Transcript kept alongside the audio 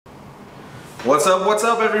What's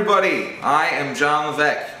up everybody? I am John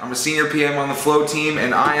Levesque. I'm a senior PM on the Flow team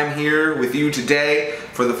and I am here with you today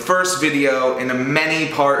for the first video in a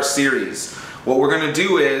many-part series. What we're gonna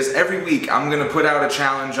do is, every week I'm gonna put out a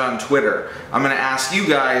challenge on Twitter. I'm gonna ask you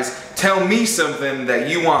guys, tell me something that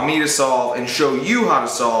you want me to solve and show you how to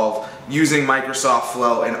solve using Microsoft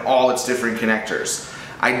Flow and all its different connectors.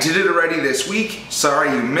 I did it already this week.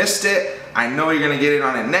 Sorry you missed it. I know you're gonna get in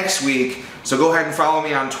on it next week. So go ahead and follow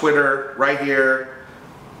me on Twitter right here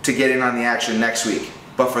to get in on the action next week.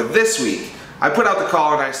 But for this week, I put out the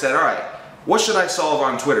call and I said, all right, what should I solve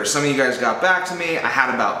on Twitter? Some of you guys got back to me. I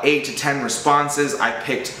had about 8 to 10 responses. I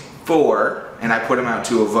picked 4 and I put them out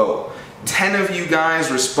to a vote. 10 of you guys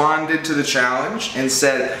responded to the challenge and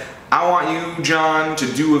said, I want you, John,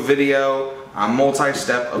 to do a video on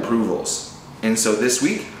multi-step approvals. And so this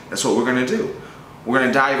week, that's what we're gonna do. We're going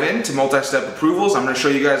to dive into multi-step approvals. I'm going to show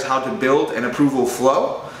you guys how to build an approval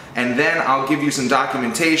flow, and then I'll give you some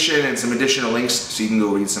documentation and some additional links so you can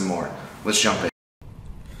go read some more. Let's jump in.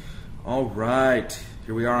 All right,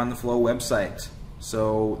 here we are on the Flow website.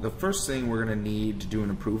 So the first thing we're going to need to do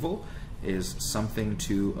an approval is something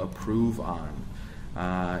to approve on.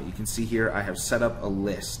 You can see here I have set up a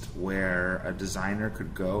list where a designer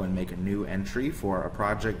could go and make a new entry for a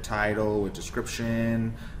project title, a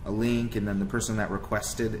description, a link, and then the person that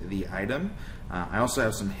requested the item. I also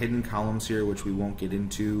have some hidden columns here which we won't get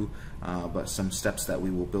into, but some steps that we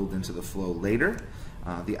will build into the flow later.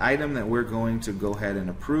 The item that we're going to go ahead and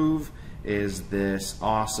approve is this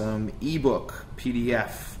awesome ebook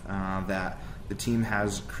PDF that the team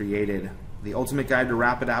has created, The Ultimate Guide to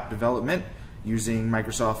Rapid App Development using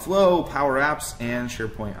Microsoft Flow, Power Apps, and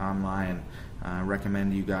SharePoint Online. I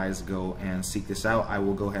recommend you guys go and seek this out. I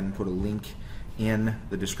will go ahead and put a link in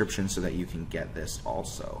the description so that you can get this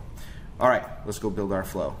also. All right, let's go build our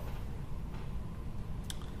flow.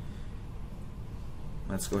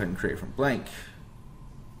 Let's go ahead and create from blank.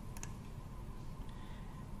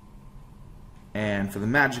 And for the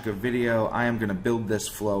magic of video, I am going to build this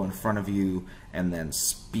flow in front of you and then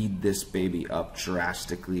speed this baby up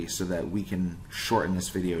drastically so that we can shorten this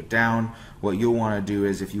video down. What you'll want to do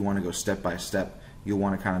is, if you want to go step by step, you'll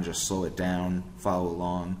want to kind of just slow it down, follow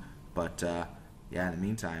along. But yeah, in the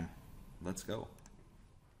meantime, let's go.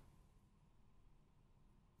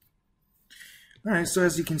 All right, so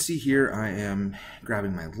as you can see here, I am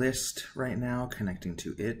grabbing my list right now, connecting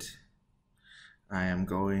to it. I am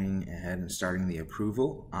going ahead and starting the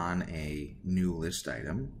approval on a new list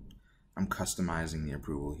item. I'm customizing the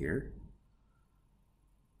approval here.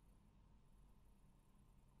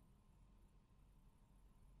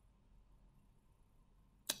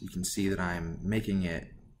 You can see that I'm making it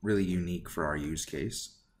really unique for our use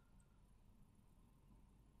case.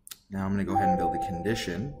 Now I'm going to go ahead and build a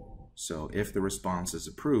condition. So if the response is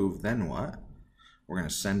approved, then what? We're going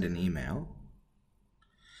to send an email.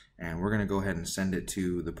 And we're going to go ahead and send it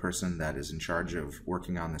to the person that is in charge of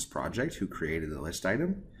working on this project, who created the list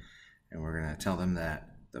item. And we're going to tell them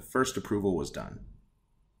that the first approval was done.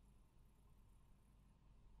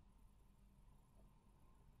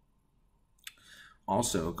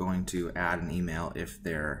 Also going to add an email if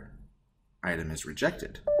their item is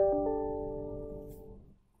rejected.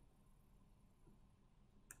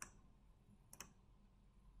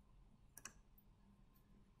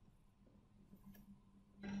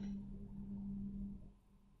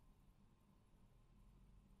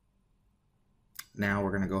 Now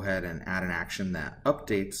we're going to go ahead and add an action that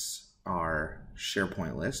updates our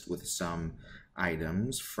SharePoint list with some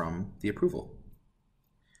items from the approval.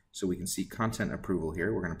 So we can see content approval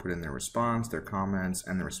here. We're going to put in their response, their comments,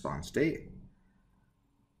 and the response date.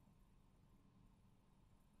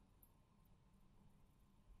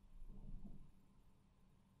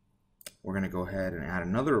 We're going to go ahead and add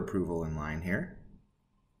another approval in line here.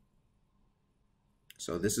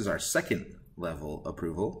 So this is our second level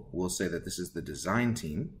approval. We'll say that this is the design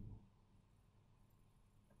team.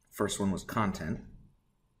 First one was content.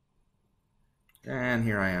 And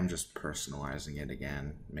here I am just personalizing it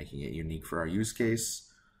again, making it unique for our use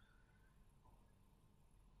case.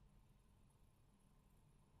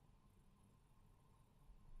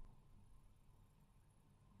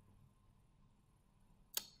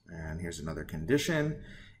 And here's another condition.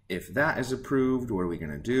 If that is approved, what are we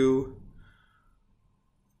going to do?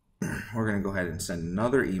 We're going to go ahead and send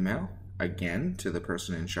another email again to the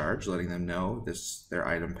person in charge, letting them know their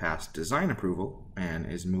item passed design approval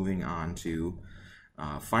and is moving on to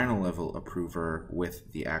final level approver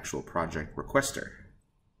with the actual project requester.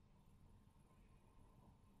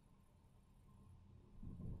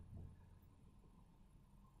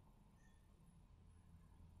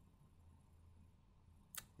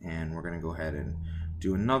 And we're going to go ahead and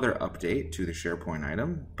do another update to the SharePoint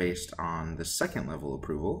item based on the second level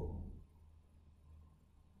approval.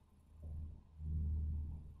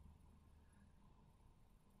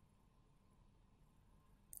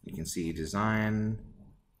 You can see design,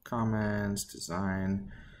 comments,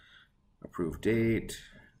 design, approved date.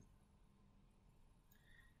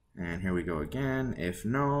 And here we go again. If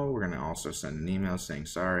no, we're going to also send an email saying,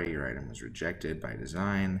 sorry, your item was rejected by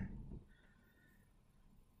design.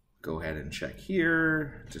 Go ahead and check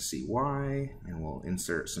here to see why, and we'll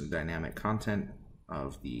insert some dynamic content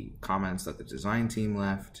of the comments that the design team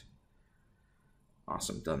left.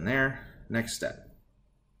 Awesome, done there. Next step.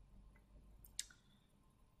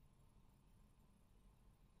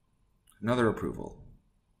 Another approval.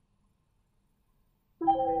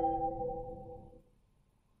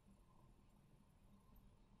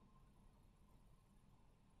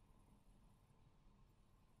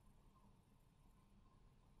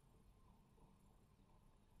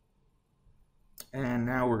 And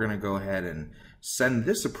now we're going to go ahead and send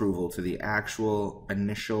this approval to the actual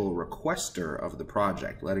initial requester of the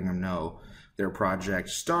project, letting them know their project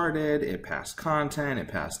started, it passed content, it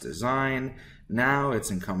passed design. Now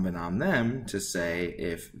it's incumbent on them to say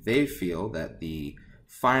if they feel that the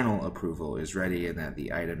final approval is ready and that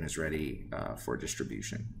the item is ready for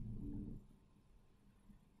distribution.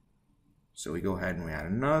 So we go ahead and we add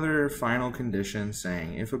another final condition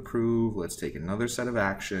saying if approved, let's take another set of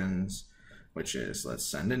actions, which is let's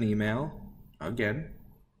send an email again.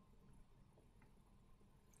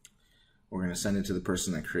 We're going to send it to the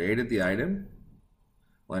person that created the item,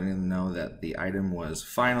 letting them know that the item was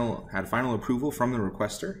had final approval from the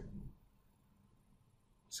requester,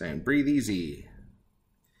 saying breathe easy.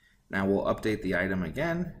 Now we'll update the item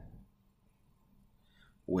again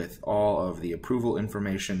with all of the approval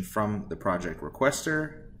information from the project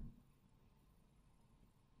requester.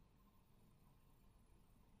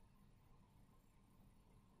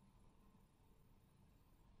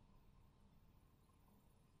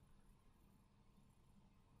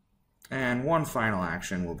 And one final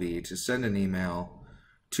action will be to send an email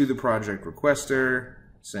to the project requester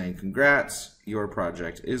saying, congrats, your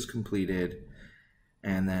project is completed,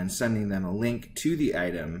 and then sending them a link to the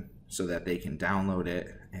item so that they can download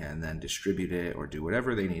it and then distribute it or do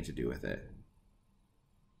whatever they need to do with it.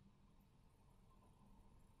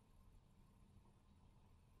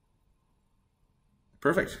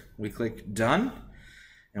 Perfect. We click done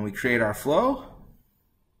and we create our flow.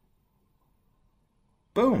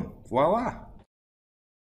 Boom, voila.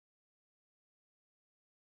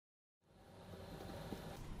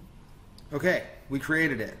 Okay, we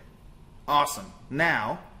created it. Awesome.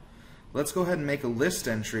 Now, let's go ahead and make a list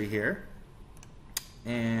entry here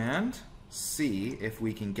and see if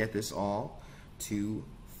we can get this all to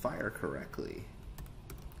fire correctly.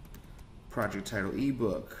 Project title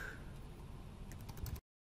ebook.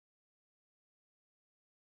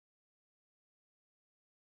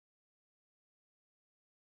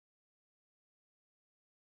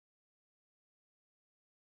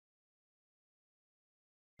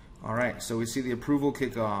 All right, so we see the approval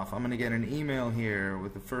kick off. I'm going to get an email here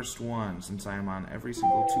with the first one since I'm on every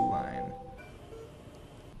single line.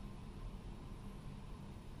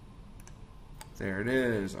 There it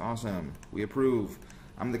is. Awesome. We approve.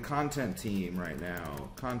 I'm the content team right now.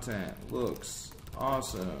 Content looks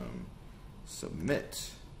awesome.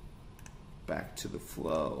 Submit. Back to the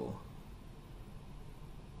flow.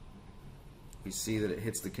 We see that it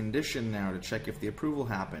hits the condition now to check if the approval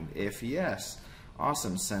happened. If yes,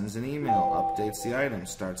 awesome, sends an email, updates the item,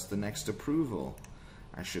 starts the next approval.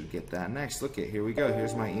 I should get that next. Look, here we go.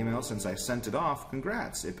 Here's my email. Since I sent it off,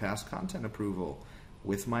 congrats, it passed content approval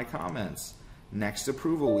with my comments. Next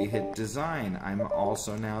approval, we hit design. I'm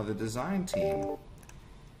also now the design team.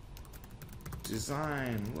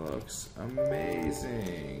 Design looks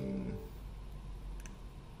amazing.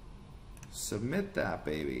 Submit that,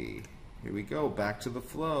 baby. Here we go, back to the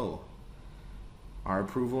flow. Our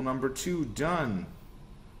approval number 2 done.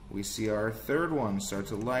 We see our third one start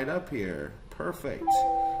to light up here. Perfect.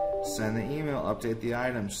 Send the email, update the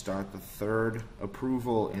item, start the third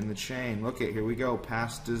approval in the chain. Look at, here we go,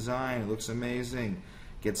 past design, looks amazing.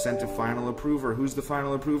 Get sent to final approver. Who's the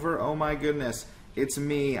final approver? Oh my goodness, it's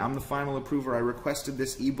me. I'm the final approver. I requested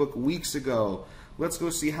this ebook weeks ago. Let's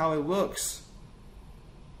go see how it looks.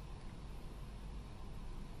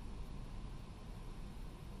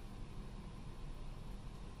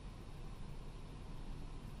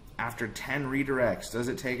 After 10 redirects, does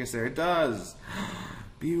it take us there? It does.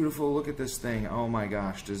 Beautiful, look at this thing. Oh my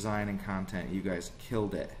gosh, design and content, you guys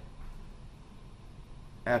killed it.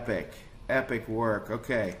 Epic, epic work.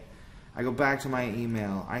 Okay, I go back to my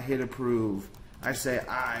email. I hit approve. I say,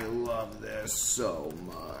 I love this so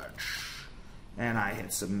much. And I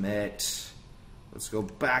hit submit. Let's go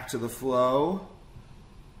back to the flow.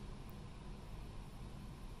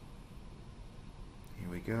 Here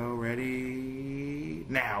we go, ready?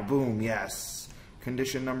 Now, boom, yes.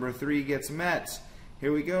 Condition number 3 gets met.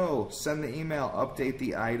 Here we go, send the email, update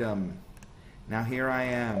the item. Now here I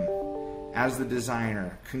am, as the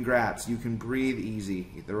designer. Congrats, you can breathe easy.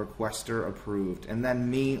 The requester approved. And then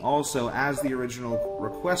me also, as the original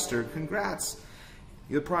requester, congrats.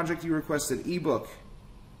 The project you requested, ebook,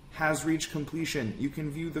 has reached completion. You can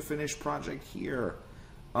view the finished project here.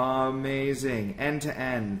 Amazing. End to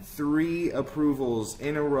end, 3 approvals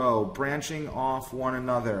in a row, branching off one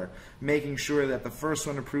another, making sure that the first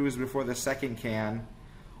one approves before the second can.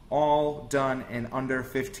 All done in under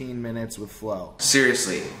 15 minutes with Flow.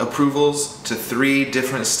 Seriously, approvals to 3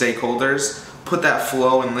 different stakeholders, put that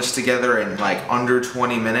flow and list together in like under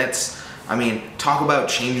 20 minutes. I mean, talk about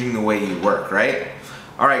changing the way you work, right?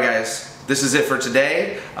 Alright guys, this is it for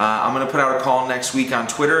today. I'm going to put out a call next week on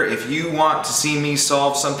Twitter. If you want to see me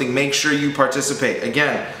solve something, make sure you participate.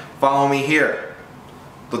 Again, follow me here.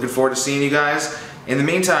 Looking forward to seeing you guys. In the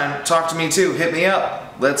meantime, talk to me too. Hit me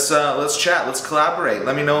up. Let's chat. Let's collaborate.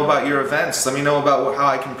 Let me know about your events. Let me know about how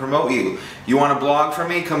I can promote you. You want to blog for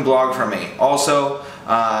me? Come blog for me. Also,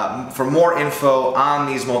 for more info on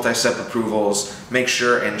these multi-step approvals, make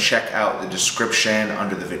sure and check out the description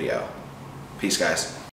under the video. Peace, guys.